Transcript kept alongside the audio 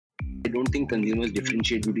I don't think consumers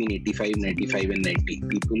differentiate between 85, 95 and 90.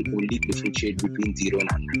 People only differentiate between 0 and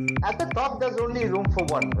 100. At the top, there's only room for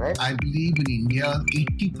one, right? I believe in India,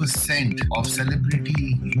 80% of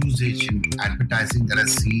celebrity usage in advertising that I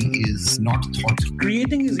see is not thought.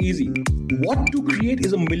 Creating is easy. What to create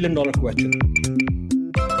is $1 million question.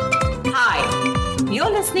 Hi,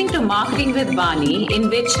 you're listening to Marketing with Vani, in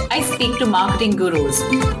which I speak to marketing gurus.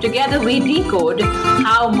 Together we decode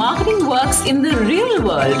how marketing works in the real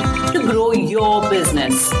world to grow your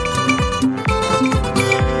business.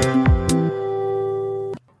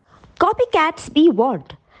 Copycats be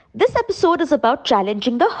warned. This episode is about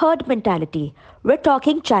challenging the herd mentality. We're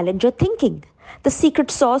talking challenger thinking, the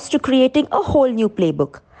secret sauce to creating a whole new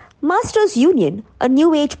playbook. Masters Union, a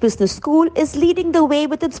new age business school, is leading the way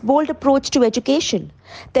with its bold approach to education.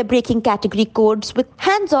 They're breaking category codes with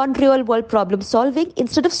hands-on real-world problem solving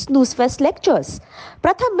instead of snooze-fest lectures.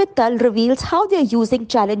 Pratham Mittal reveals how they're using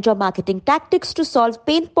challenger marketing tactics to solve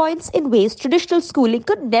pain points in ways traditional schooling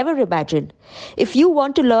could never imagine. If you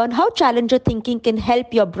want to learn how challenger thinking can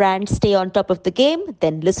help your brand stay on top of the game,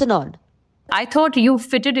 then listen on. I thought you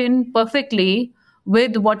fitted in perfectly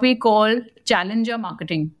with what we call challenger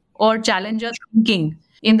marketing or challenger thinking,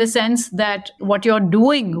 in the sense that what you're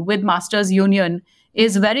doing with Masters Union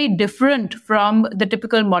is very different from the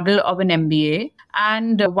typical model of an MBA.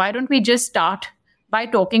 And why don't we just start by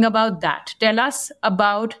talking about that? Tell us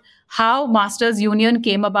about how Masters Union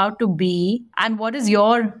came about to be, and what is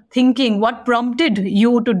your thinking? What prompted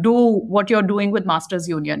you to do what you're doing with Masters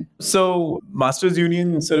Union? So Masters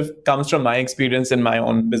Union sort of comes from my experience in my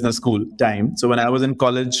own business school time. So when I was in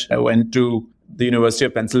college, I went to the University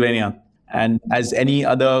of Pennsylvania. And as any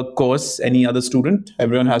other course, any other student,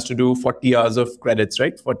 everyone has to do 40 hours of credits,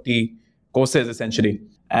 right? 40 courses essentially.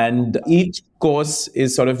 And each course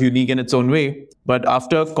is sort of unique in its own way. But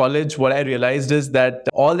after college, what I realized is that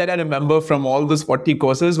all that I remember from all those 40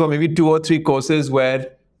 courses were maybe 2 or 3 courses where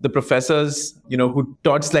the professors, who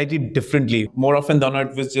taught slightly differently. More often than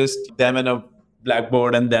not, it was just them and a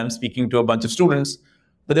blackboard and them speaking to a bunch of students.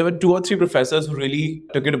 But there were 2 or 3 professors who really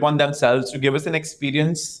took it upon themselves to give us an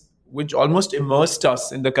experience which almost immersed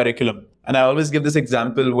us in the curriculum. And I always give this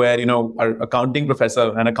example where, our accounting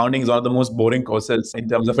professor, and accounting is one of the most boring courses in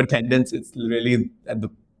terms of attendance. It's really at the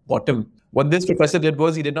bottom. What this professor did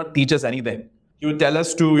was he did not teach us anything. He would tell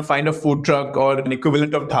us to find a food truck or an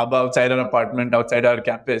equivalent of dhaba outside our apartment, outside our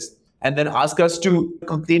campus, and then ask us to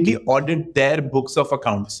completely audit their books of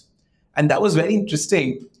accounts. And that was very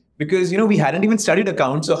interesting because, we hadn't even studied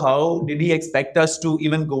accounts. So how did he expect us to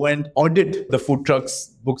even go and audit the food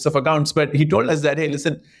truck's books of accounts? But he told us that, hey,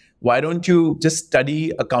 listen, why don't you just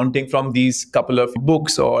study accounting from these couple of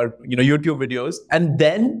books or, YouTube videos, and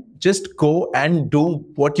then just go and do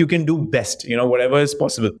what you can do best, whatever is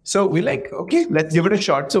possible. So we're like, okay, let's give it a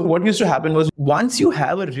shot. So what used to happen was once you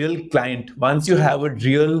have a real client, once you have a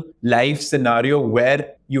real life scenario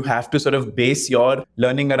where you have to sort of base your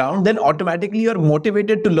learning around, then automatically you're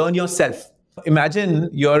motivated to learn yourself. Imagine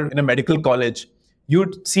you're in a medical college.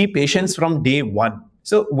 You'd see patients from day one.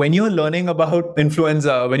 So when you're learning about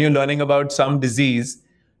influenza, when you're learning about some disease,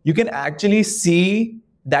 you can actually see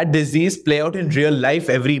that disease play out in real life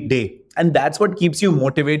every day. And that's what keeps you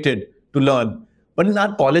motivated to learn. But in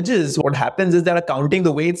our colleges, what happens is that accounting,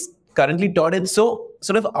 the way it's currently taught, it's so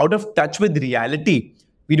sort of out of touch with reality.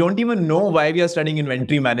 We don't even know why we are studying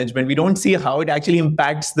inventory management. We don't see how it actually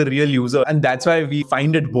impacts the real user. And that's why we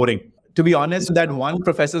find it boring. To be honest, that one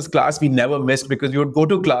professor's class we never missed, because we would go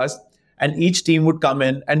to class and each team would come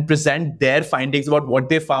in and present their findings about what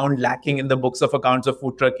they found lacking in the books of accounts of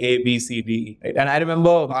food truck A, B, C, D. Right? And I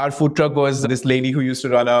remember our food truck was this lady who used to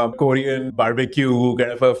run a Korean barbecue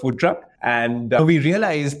kind of a food truck. And we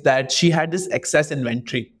realized that she had this excess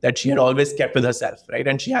inventory that she had always kept with herself, right?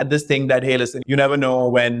 And she had this thing that, hey, listen, you never know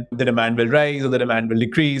when the demand will rise or the demand will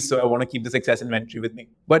decrease. So I want to keep this excess inventory with me.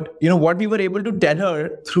 But, what we were able to tell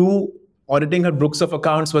her through auditing her books of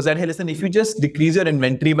accounts was that, hey, listen, if you just decrease your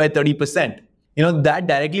inventory by 30%, that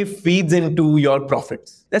directly feeds into your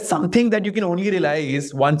profits. That's something that you can only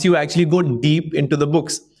realize once you actually go deep into the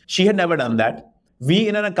books. She had never done that. We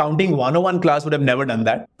in an accounting 101 class would have never done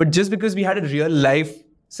that. But just because we had a real life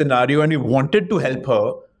scenario and we wanted to help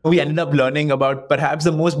her, we ended up learning about perhaps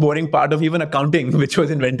the most boring part of even accounting, which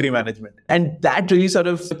was inventory management. And that really sort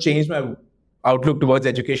of changed my outlook towards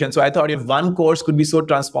education. So I thought, if one course could be so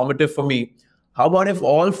transformative for me, how about if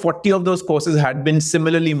all 40 of those courses had been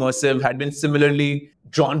similarly immersive, had been similarly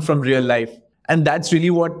drawn from real life? And that's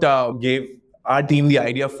really what gave our team the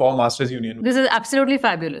idea for Masters Union. This is absolutely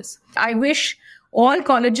fabulous. I wish all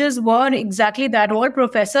colleges were exactly that. All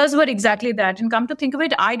professors were exactly that. And come to think of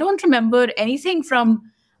it, I don't remember anything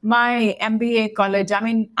from My MBA college, I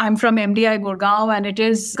mean, I'm from MDI Gurgaon, and it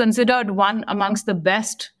is considered one amongst the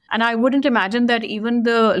best. And I wouldn't imagine that even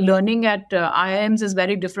the learning at IIMs is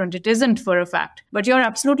very different. It isn't, for a fact. But you're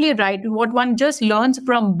absolutely right. What one just learns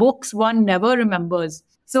from books, one never remembers.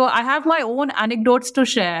 So I have my own anecdotes to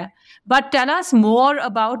share. But tell us more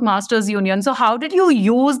about Masters Union. So how did you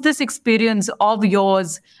use this experience of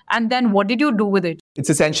yours? And then what did you do with it? It's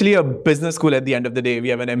essentially a business school at the end of the day. We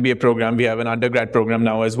have an MBA program. We have an undergrad program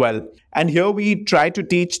now as well. And here we try to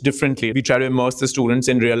teach differently. We try to immerse the students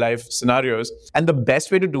in real life scenarios. And the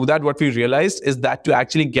best way to do that, what we realized, is that to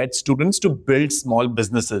actually get students to build small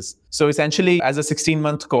businesses. So essentially, as a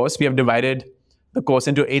 16-month course, we have divided the course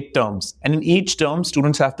into 8 terms. And in each term,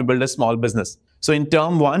 students have to build a small business. So in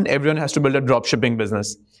term 1, everyone has to build a drop shipping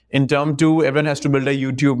business. In term 2, everyone has to build a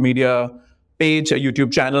YouTube media page, a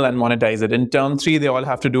YouTube channel, and monetize it. In term 3, they all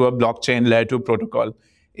have to do a blockchain layer 2 protocol.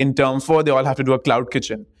 In term 4, they all have to do a cloud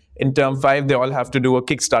kitchen. In term 5, they all have to do a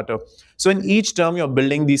Kickstarter. So in each term, you're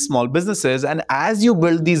building these small businesses. And as you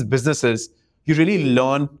build these businesses, you really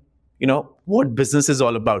learn, what business is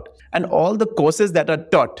all about. And all the courses that are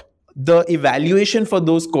taught, the evaluation for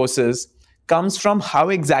those courses comes from how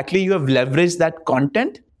exactly you have leveraged that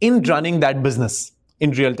content in running that business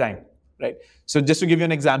in real time, right? So just to give you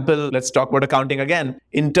an example, let's talk about accounting again.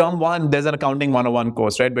 In term 1, there's an accounting 101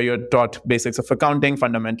 course, right? Where you're taught basics of accounting,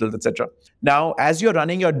 fundamentals, etc. Now, as you're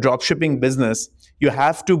running your dropshipping business, you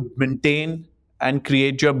have to maintain and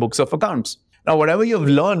create your books of accounts. Now, whatever you've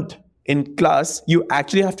learned in class, you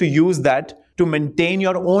actually have to use that to maintain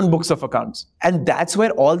your own books of accounts. And that's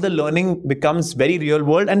where all the learning becomes very real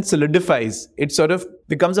world and solidifies. It sort of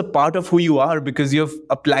becomes a part of who you are because you've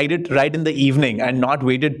applied it right in the evening and not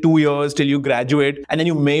waited 2 years till you graduate. And then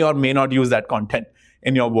you may or may not use that content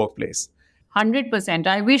in your workplace. 100%.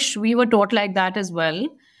 I wish we were taught like that as well.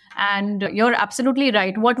 And you're absolutely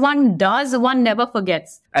right. What one does, one never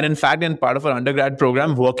forgets. And in fact, in part of our undergrad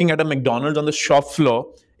program, working at a McDonald's on the shop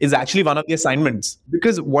floor is actually one of the assignments.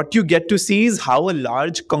 Because what you get to see is how a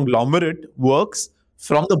large conglomerate works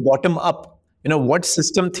from the bottom up. What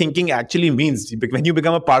system thinking actually means. When you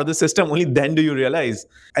become a part of the system, only then do you realize.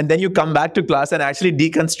 And then you come back to class and actually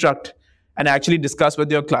deconstruct and actually discuss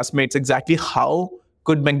with your classmates exactly how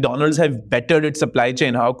could McDonald's have bettered its supply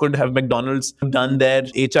chain? How could have McDonald's done their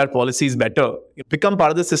HR policies better? You become part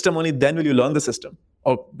of the system, only then will you learn the system.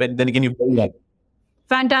 Or then again, you build that.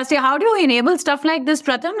 Fantastic. How do you enable stuff like this,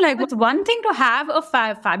 Pratham? Like, it's one thing to have a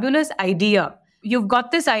fabulous idea. You've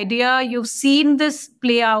got this idea, you've seen this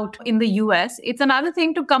play out in the US. It's another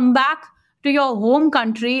thing to come back to your home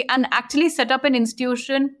country and actually set up an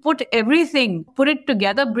institution, put it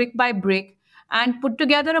together brick by brick, and put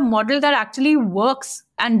together a model that actually works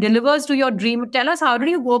and delivers to your dream. Tell us, how did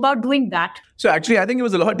you go about doing that? So actually, I think it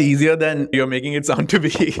was a lot easier than you're making it sound to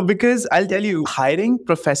be. Because I'll tell you, hiring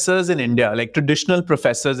professors in India, like traditional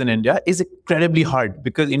professors in India, is incredibly hard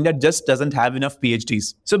because India just doesn't have enough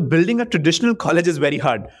PhDs. So building a traditional college is very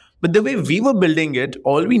hard. But the way we were building it,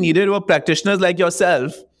 all we needed were practitioners like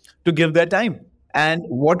yourself to give their time. And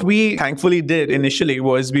what we thankfully did initially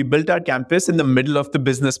was we built our campus in the middle of the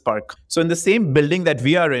business park. So in the same building that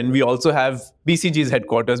we are in, we also have BCG's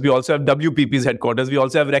headquarters. We also have WPP's headquarters. We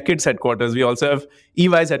also have Reckitt's headquarters. We also have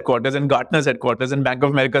EY's headquarters and Gartner's headquarters and Bank of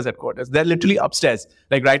America's headquarters. They're literally upstairs.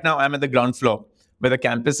 Like right now, I'm at the ground floor where the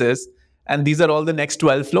campus is. And these are all the next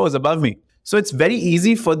 12 floors above me. So it's very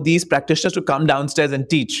easy for these practitioners to come downstairs and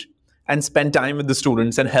teach and spend time with the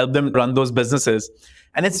students and help them run those businesses.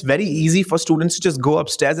 And it's very easy for students to just go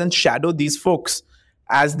upstairs and shadow these folks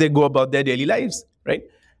as they go about their daily lives, right?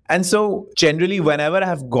 And so generally, whenever I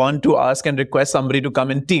have gone to ask and request somebody to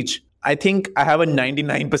come and teach, I think I have a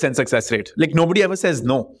 99% success rate. Like nobody ever says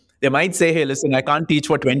no. They might say, hey, listen, I can't teach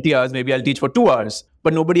for 20 hours. Maybe I'll teach for 2 hours.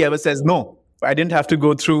 But nobody ever says no. I didn't have to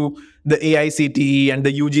go through the AICTE and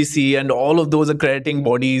the UGC and all of those accrediting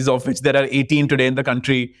bodies, of which there are 18 today in the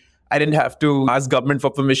country. I didn't have to ask government for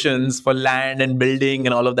permissions for land and building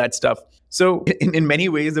and all of that stuff. So in many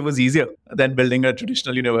ways, it was easier than building a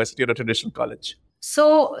traditional university or a traditional college.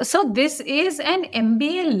 So this is an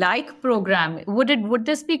MBA-like program. Would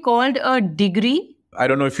this be called a degree? I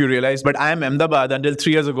don't know if you realize, but I am Ahmedabad until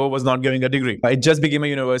 3 years ago was not giving a degree. It just became a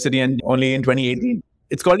university and only in 2018.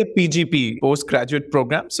 It's called a PGP, postgraduate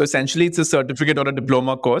program. So essentially, it's a certificate or a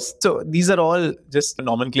diploma course. So these are all just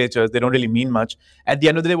nomenclatures. They don't really mean much. At the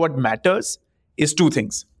end of the day, what matters is 2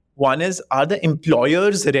 things. One is, are the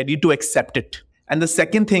employers ready to accept it? And the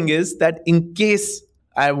second thing is that in case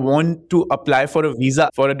I want to apply for a visa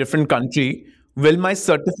for a different country, will my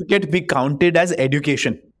certificate be counted as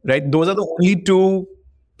education, right? Those are the only 2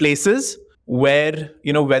 places where,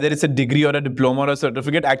 whether it's a degree or a diploma or a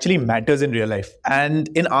certificate actually matters in real life. And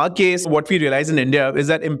in our case, what we realize in India is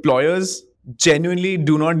that employers genuinely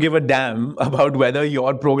do not give a damn about whether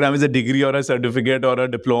your program is a degree or a certificate or a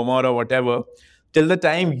diploma or whatever, till the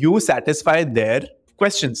time you satisfy their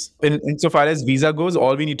questions. Insofar as visa goes,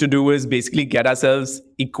 all we need to do is basically get ourselves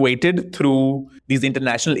equated through these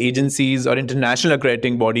international agencies or international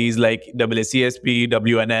accrediting bodies like AACSP,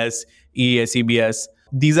 WNS, EACBS.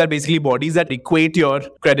 These are basically bodies that equate your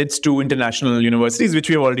credits to international universities, which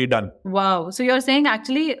we have already done. Wow. So you're saying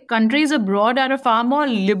actually countries abroad are far more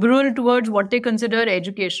liberal towards what they consider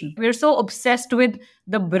education. We're so obsessed with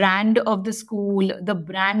the brand of the school, the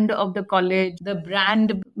brand of the college, the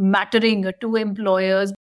brand mattering to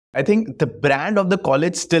employers. I think the brand of the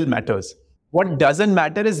college still matters. What doesn't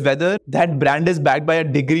matter is whether that brand is backed by a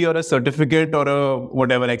degree or a certificate or a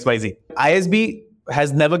whatever XYZ. ISB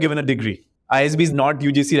has never given a degree. ISB is not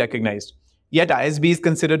UGC recognized. Yet ISB is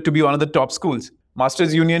considered to be one of the top schools.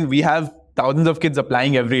 Masters Union, we have thousands of kids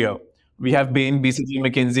applying every year. We have Bain, BCG,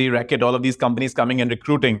 McKinsey, Reckitt, all of these companies coming and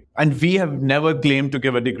recruiting. And we have never claimed to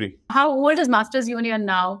give a degree. How old is Masters Union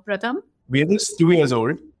now, Pratham? We are just 2 years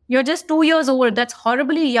old. You're just 2 years old. That's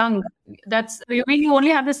horribly young. You mean you only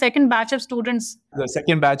have the second batch of students? The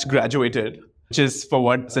second batch graduated, which is for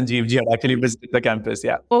what Sanjeev ji had actually visited the campus,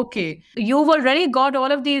 yeah. Okay. You've already got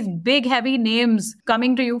all of these big, heavy names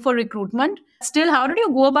coming to you for recruitment. Still, how did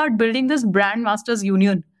you go about building this brand Masters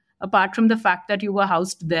Union, apart from the fact that you were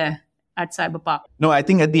housed there at Cyberpark? No, I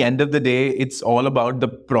think at the end of the day, it's all about the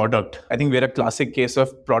product. I think we're a classic case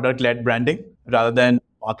of product-led branding rather than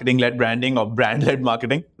marketing-led branding or brand-led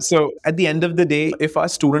marketing. So at the end of the day, if our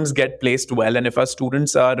students get placed well and if our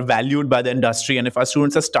students are valued by the industry and if our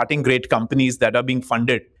students are starting great companies that are being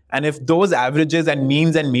funded, and if those averages and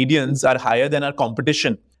means and medians are higher than our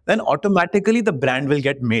competition, then automatically the brand will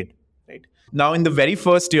get made. Right? Now, in the very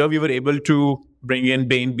first year, we were able to bring in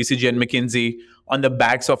Bain, BCG and McKinsey on the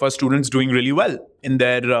backs of our students doing really well in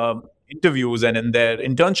their interviews and in their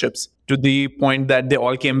internships, to the point that they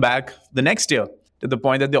all came back the next year, to the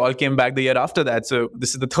point that they all came back the year after that. So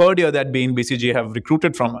this is the third year that Bain BCG have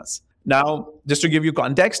recruited from us. Now, just to give you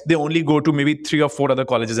context, they only go to maybe 3 or 4 other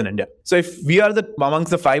colleges in India. So if we are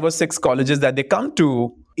amongst the 5 or 6 colleges that they come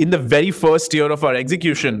to in the very first year of our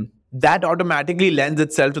execution, that automatically lends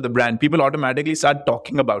itself to the brand. People automatically start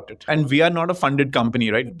talking about it. And we are not a funded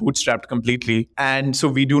company, right? Bootstrapped completely. And so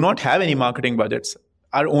we do not have any marketing budgets.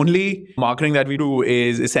 Our only marketing that we do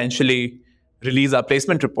is essentially release our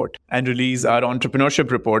placement report and release our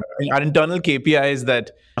entrepreneurship report. Our internal KPI is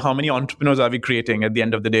that how many entrepreneurs are we creating at the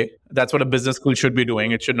end of the day? That's what a business school should be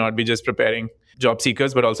doing. It should not be just preparing job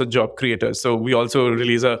seekers, but also job creators. So we also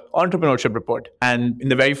release an entrepreneurship report. And in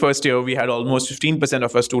the very first year, we had almost 15%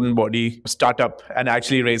 of our student body start up and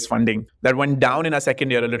actually raise funding. That went down in our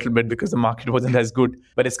second year a little bit because the market wasn't as good,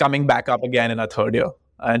 but it's coming back up again in our third year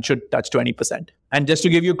and should touch 20%. And just to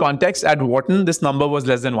give you context, at Wharton, this number was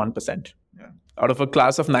less than 1%. Out of a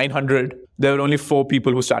class of 900, there were only 4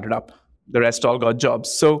 people who started up. The rest all got jobs.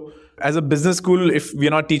 So as a business school, if we're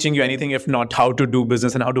not teaching you anything, if not how to do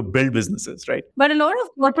business and how to build businesses, right? But a lot of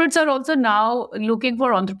corporates are also now looking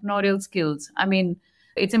for entrepreneurial skills. I mean,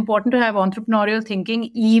 it's important to have entrepreneurial thinking,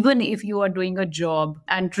 even if you are doing a job,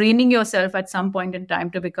 and training yourself at some point in time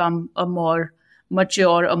to become a more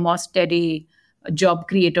mature, a more steady job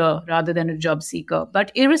creator rather than a job seeker.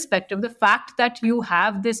 But irrespective, the fact that you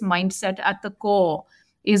have this mindset at the core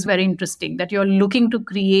is very interesting, that you're looking to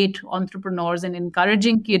create entrepreneurs and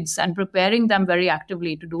encouraging kids and preparing them very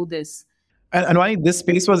actively to do this. And why this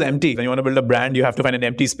space was empty. When you want to build a brand, you have to find an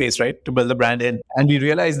empty space, right, to build the brand in. And we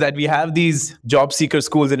realized that we have these job seeker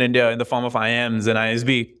schools in India in the form of IIMs and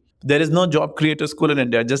ISB. There is no job creator school in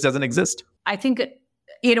India. It just doesn't exist. I think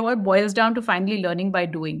it all boils down to finally learning by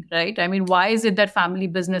doing, right? I mean, why is it that family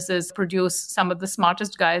businesses produce some of the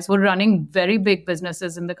smartest guys who are running very big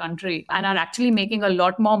businesses in the country and are actually making a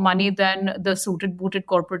lot more money than the suited, booted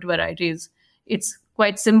corporate varieties? It's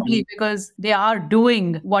quite simply because they are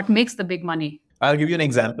doing what makes the big money. I'll give you an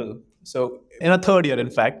example. So in a third year,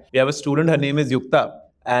 in fact, we have a student, her name is Yukta.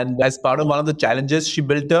 And as part of one of the challenges, she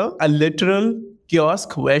built a literal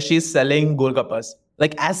kiosk where she's selling golgappas.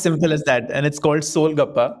 Like as simple as that. And it's called Soul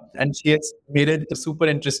Gappa. And she has made it super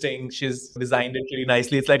interesting. She's designed it really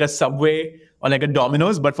nicely. It's like a Subway or like a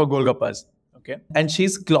Domino's, but for Golgappas. Okay. And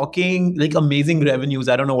she's clocking like amazing revenues.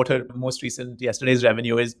 I don't know what her most recent yesterday's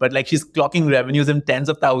revenue is, but like she's clocking revenues in tens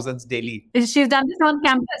of thousands daily. She's done this on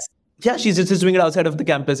campus. Yeah, she's just doing it outside of the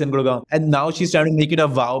campus in Gurgaon. And now she's trying to make it a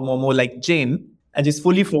wow momo like Jane. And she's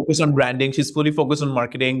fully focused on branding. She's fully focused on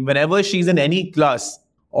marketing. Whenever she's in any class,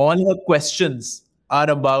 all her questions are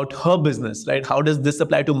about her business, right? How does this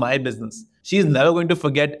apply to my business? She's never going to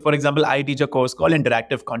forget, for example, I teach a course called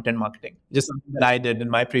Interactive Content Marketing, just something that I did in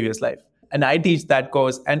my previous life. And I teach that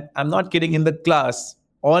course, and I'm not kidding, in the class,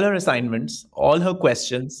 all her assignments, all her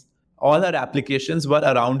questions, all her applications were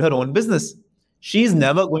around her own business. She's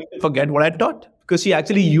never going to forget what I taught because she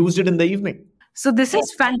actually used it in the evening. So this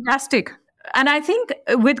is fantastic. And I think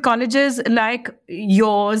with colleges like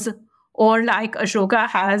yours or like Ashoka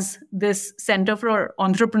has this Center for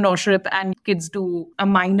Entrepreneurship and kids do a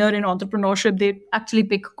minor in entrepreneurship, they actually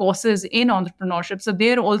pick courses in entrepreneurship. So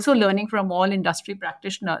they're also learning from all industry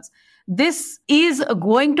practitioners. This is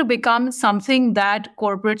going to become something that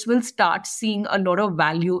corporates will start seeing a lot of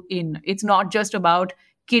value in. It's not just about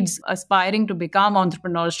kids aspiring to become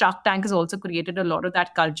entrepreneurs. Shark Tank has also created a lot of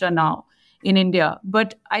that culture now in India.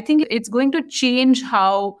 But I think it's going to change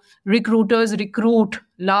how recruiters recruit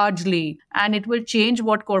largely, and it will change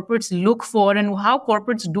what corporates look for and how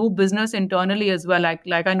corporates do business internally as well.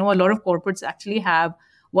 Like I know a lot of corporates actually have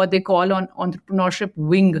what they call an entrepreneurship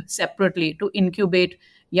wing separately to incubate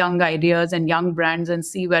young ideas and young brands and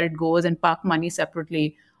see where it goes and park money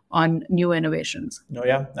separately on new innovations. Oh,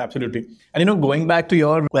 yeah, absolutely. And, going back to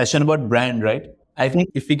your question about brand, right? I think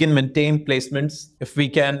if we can maintain placements, if we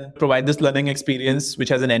can provide this learning experience, which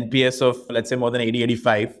has an NPS of, let's say, more than 80,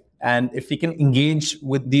 85, and if we can engage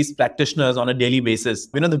with these practitioners on a daily basis,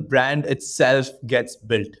 the brand itself gets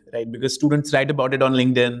built, right? Because students write about it on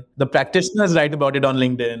LinkedIn, the practitioners write about it on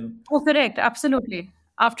LinkedIn. Oh, correct. Absolutely.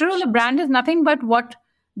 After all, a brand is nothing but what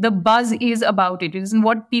the buzz is about it. It isn't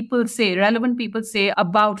what people say, relevant people say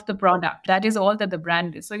about the product. That is all that the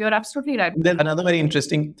brand is. So you're absolutely right. Then another very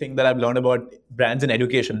interesting thing that I've learned about brands in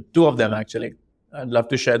education, two of them actually. I'd love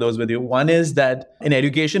to share those with you. One is that in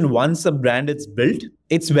education, once a brand is built,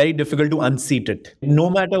 it's very difficult to unseat it. No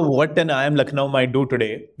matter what an IIM Lucknow might do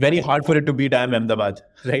today, very hard for it to beat IIM Ahmedabad,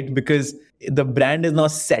 right? Because the brand is now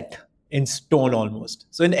set in stone almost.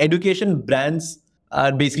 So in education, brands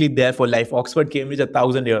are basically there for life. Oxford, Cambridge,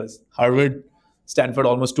 1,000 years. Harvard, Stanford,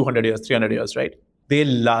 almost 200 years, 300 years, right? They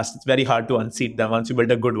last. It's very hard to unseat them once you build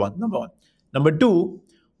a good one, number one. Number two,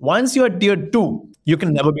 once you're tier 2, you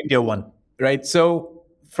can never be tier 1, right? So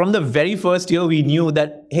from the very first year, we knew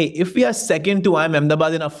that, hey, if we are second to IIM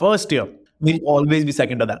Ahmedabad in our first year, we'll always be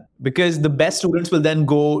second to them. Because the best students will then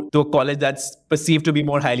go to a college that's perceived to be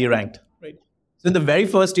more highly ranked. So in the very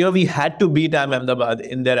first year, we had to beat IIM Ahmedabad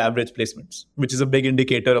in their average placements, which is a big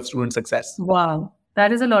indicator of student success. Wow.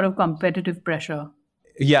 That is a lot of competitive pressure.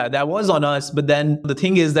 Yeah, that was on us. But then the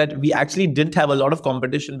thing is that we actually didn't have a lot of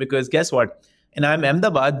competition because guess what? In IIM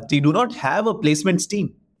Ahmedabad, they do not have a placements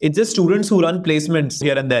team. It's just students who run placements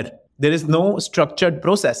here and there. There is no structured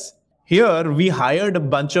process. Here, we hired a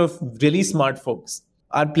bunch of really smart folks.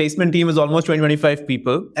 Our placement team is almost 20-25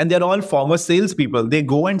 people, and they're all former salespeople. They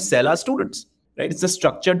go and sell our students. Right? It's a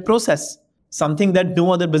structured process, something that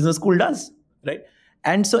no other business school does, right?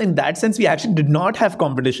 And so in that sense, we actually did not have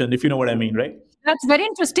competition, if you know what I mean, right? That's very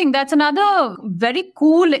interesting. That's another very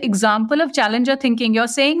cool example of challenger thinking. You're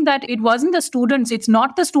saying that it wasn't the students, it's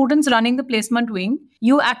not the students running the placement wing.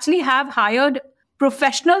 You actually have hired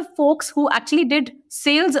professional folks who actually did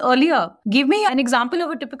sales earlier. Give me an example of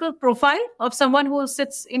a typical profile of someone who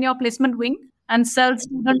sits in your placement wing and sells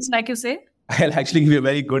students, like you say. I'll actually give you a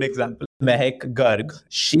very good example. Mehak Garg.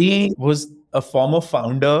 She was a former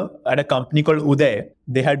founder at a company called Uday.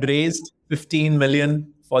 They had raised 15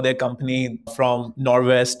 million for their company from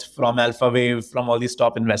Norwest, from AlphaWave, from all these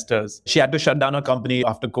top investors. She had to shut down her company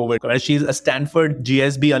after COVID. She's a Stanford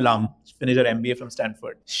GSB alum. She finished her MBA from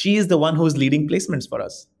Stanford. She is the one who's leading placements for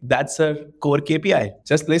us. That's her core KPI,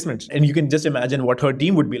 just placements. And you can just imagine what her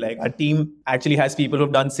team would be like. Our team actually has people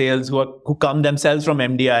who've done sales who come themselves from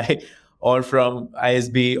MDI or from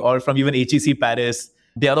ISB or from even HEC Paris.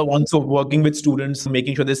 They are the ones who are working with students,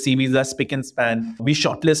 making sure their CVs are spick and span. We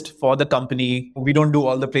shortlist for the company. We don't do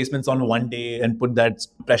all the placements on one day and put that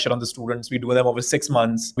pressure on the students. We do them over 6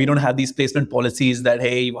 months. We don't have these placement policies that,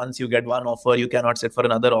 hey, once you get one offer, you cannot sit for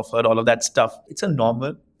another offer, all of that stuff. It's a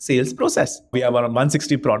normal sales process. We have around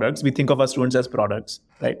 160 products. We think of our students as products,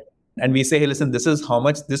 right? And we say, hey, listen, this is how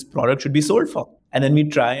much this product should be sold for. And then we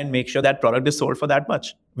try and make sure that product is sold for that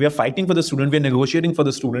much. We are fighting for the student. We are negotiating for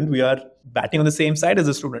the student. We are batting on the same side as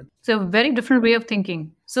the student. So a very different way of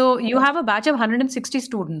thinking. So you have a batch of 160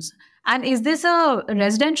 students. And is this a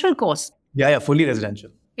residential course? Yeah, fully residential.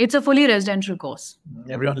 It's a fully residential course.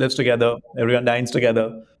 Everyone lives together. Everyone dines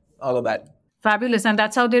together. All of that. Fabulous. And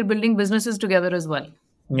that's how they're building businesses together as well.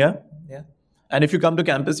 Yeah. And if you come to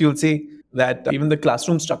campus, you'll see that even the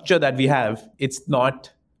classroom structure that we have, it's not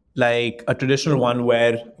like a traditional one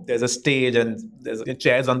where there's a stage and there's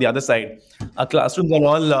chairs on the other side. Our classrooms are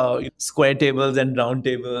all square tables and round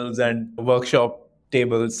tables and workshop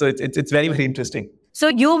tables. So it's very, very interesting. So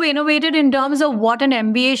you've innovated in terms of what an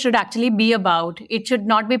MBA should actually be about. It should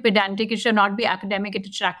not be pedantic. It should not be academic.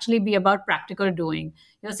 It should actually be about practical doing.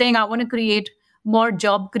 You're saying, I want to create more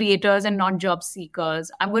job creators and not job seekers.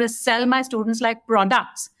 I'm going to sell my students like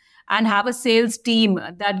products and have a sales team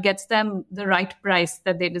that gets them the right price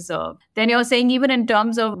that they deserve. Then you're saying, even in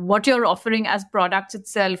terms of what you're offering as products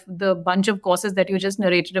itself, the bunch of courses that you just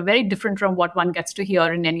narrated are very different from what one gets to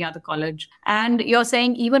hear in any other college. And you're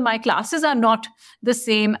saying, even my classes are not the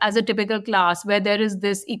same as a typical class where there is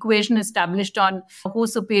this equation established on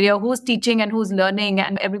who's superior, who's teaching and who's learning,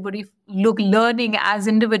 and everybody learning as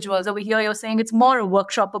individuals. Over here, you're saying it's more a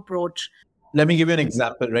workshop approach. Let me give you an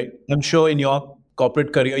example, right? I'm sure in your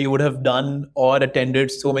corporate career, you would have done or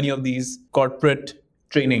attended so many of these corporate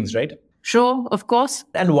trainings, right? Sure, of course.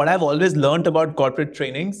 And what I've always learned about corporate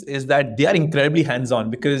trainings is that they are incredibly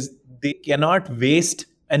hands-on because they cannot waste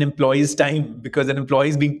an employee's time because an employee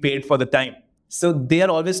is being paid for the time. So they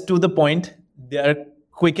are always to the point. They are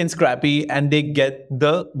quick and scrappy and they get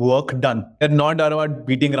the work done. They're not about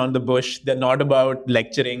beating around the bush. They're not about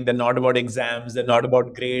lecturing. They're not about exams. They're not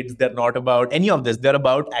about grades. They're not about any of this. They're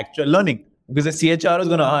about actual learning. Because the CHR is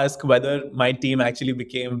going to ask whether my team actually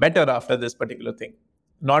became better after this particular thing,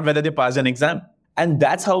 not whether they passed an exam. And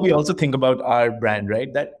that's how we also think about our brand,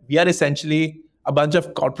 right? That we are essentially a bunch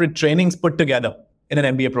of corporate trainings put together in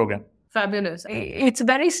an MBA program. Fabulous. It's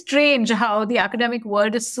very strange how the academic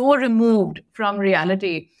world is so removed from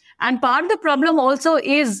reality. And part of the problem also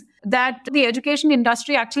is that the education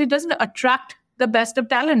industry actually doesn't attract the best of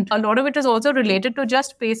talent. A lot of it is also related to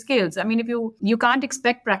just pay scales. I mean, if you can't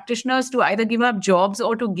expect practitioners to either give up jobs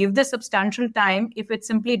or to give the substantial time if it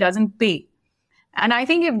simply doesn't pay. And I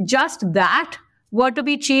think if just that were to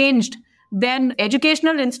be changed, then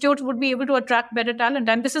educational institutes would be able to attract better talent.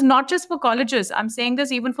 And this is not just for colleges. I'm saying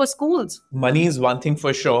this even for schools. Money is one thing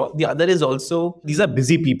for sure. The other is also, these are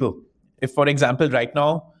busy people. If, for example, right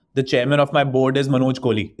now, the chairman of my board is Manoj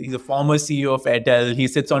Kohli. He's a former CEO of Airtel. He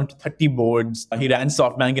sits on 30 boards. He ran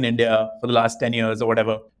SoftBank in India for the last 10 years or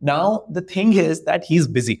whatever. Now, the thing is that he's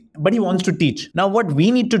busy, but he wants to teach. Now, what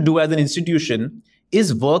we need to do as an institution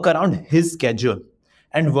is work around his schedule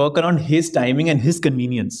and work around his timing and his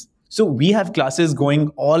convenience. So we have classes going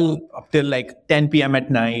all up till like 10 p.m.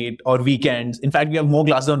 at night or weekends. In fact, we have more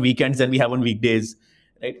classes on weekends than we have on weekdays.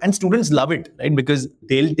 Right? And students love it, right? Because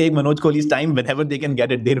they'll take Manoj Kohli's time whenever they can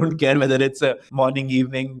get it. They don't care whether it's a morning,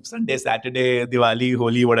 evening, Sunday, Saturday, Diwali,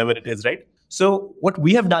 Holi, whatever it is, right? So what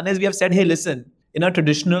we have done is we have said, hey, listen, in a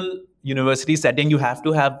traditional university setting, you have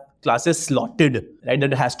to have classes slotted, right?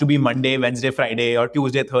 That has to be Monday, Wednesday, Friday, or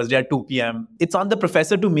Tuesday, Thursday at 2 p.m. It's on the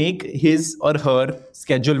professor to make his or her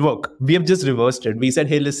schedule work. We have just reversed it. We said,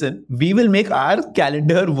 hey, listen, we will make our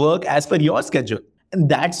calendar work as per your schedule. And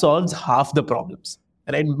that solves half the problems.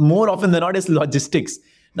 Right? More often than not, it's logistics.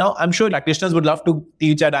 Now, I'm sure practitioners would love to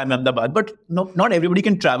teach at Ahmedabad, but no, not everybody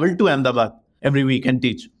can travel to Ahmedabad every week and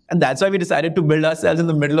teach. And that's why we decided to build ourselves in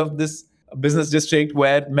the middle of this business district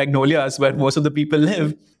where Magnolias, where most of the people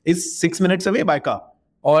live, is 6 minutes away by car.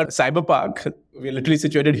 Or Cyber Park, we're literally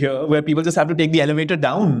situated here, where people just have to take the elevator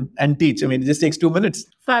down and teach. I mean, it just takes 2 minutes.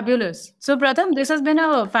 Fabulous. So, Pratham, this has been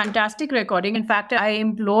a fantastic recording. In fact, I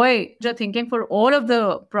employ your thinking for all of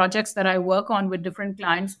the projects that I work on with different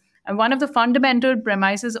clients. And one of the fundamental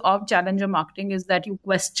premises of challenger marketing is that you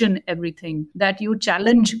question everything, that you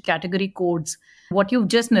challenge category codes. What you've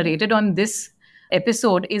just narrated on this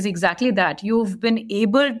episode is exactly that. You've been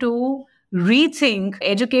able to rethink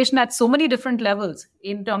education at so many different levels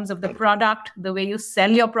in terms of the product, the way you sell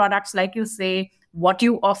your products, like you say, what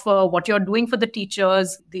you offer, what you're doing for the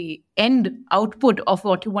teachers, the end output of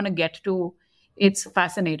what you want to get to. It's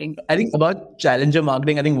fascinating. I think about challenger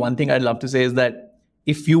marketing, I think one thing I'd love to say is that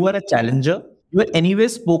if you are a challenger, you are anyway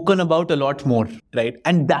spoken about a lot more, right?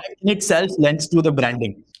 And that in itself lends to the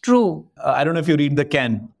branding. True. I don't know if you read The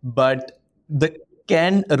Ken, but The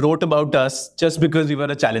Ken wrote about us just because we were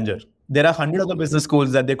a challenger. There are 100 other business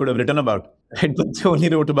schools that they could have written about, right? But they only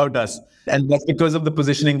wrote about us. And that's because of the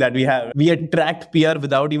positioning that we have. We attract PR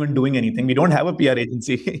without even doing anything. We don't have a PR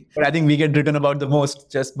agency. But I think we get written about the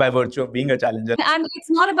most just by virtue of being a challenger. And it's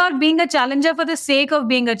not about being a challenger for the sake of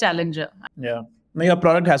being a challenger. Yeah. Your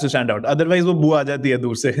product has to stand out. Otherwise, wo boo aa jati hai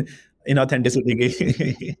dur se, inauthenticity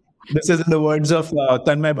ki. This is in the words of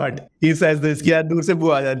Tanmay Bhatt. He says this, ki yaar dur se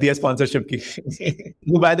boo aa jati hai sponsorship ki.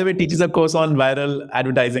 Who, by the way, teaches a course on viral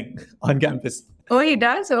advertising on campus. Oh, he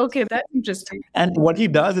does? Okay, that's interesting. And what he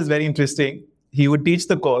does is very interesting. He would teach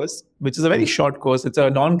the course, which is a very short course. It's a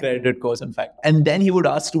non-credited course, in fact. And then he would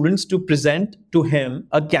ask students to present to him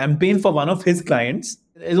a campaign for one of his clients.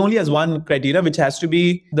 It only has one criteria, which has to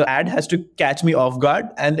be the ad has to catch me off guard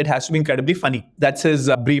and it has to be incredibly funny. That's his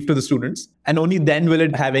brief to the students. And only then will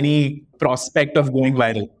it have any prospect of going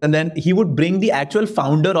viral. And then he would bring the actual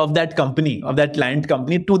founder of that company, of that client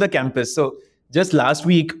company, to the campus. So just last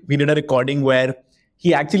week, we did a recording where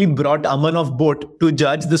he actually brought Aman of Boat to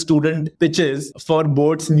judge the student pitches for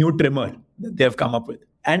Boat's new trimmer that they have come up with.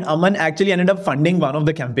 And Aman actually ended up funding one of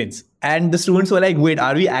the campaigns. And the students were like, wait,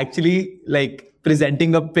 are we actually like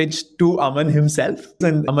presenting a pitch to Aman himself?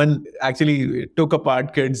 And Aman actually took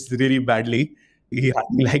apart kids really badly. He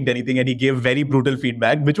hardly liked anything and he gave very brutal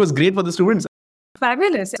feedback, which was great for the students.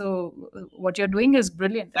 Fabulous. So what you're doing is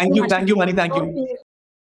brilliant. Thank you, Mani. Thank you.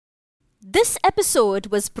 This episode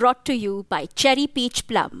was brought to you by Cherry Peach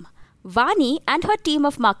Plum. Vani and her team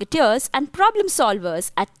of marketeers and problem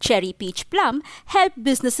solvers at Cherry Peach Plum help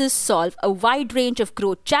businesses solve a wide range of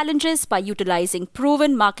growth challenges by utilizing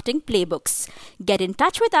proven marketing playbooks. Get in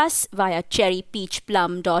touch with us via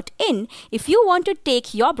cherrypeachplum.in if you want to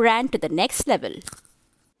take your brand to the next level.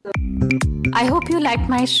 I hope you liked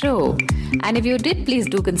my show. And if you did, please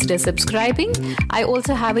do consider subscribing. I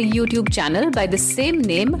also have a YouTube channel by the same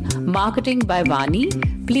name, Marketing by Vani.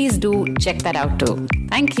 Please do check that out too.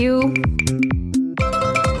 Thank you.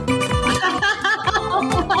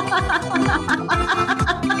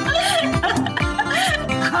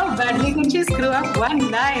 How badly could she screw up one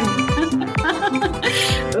line?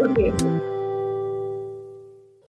 Okay.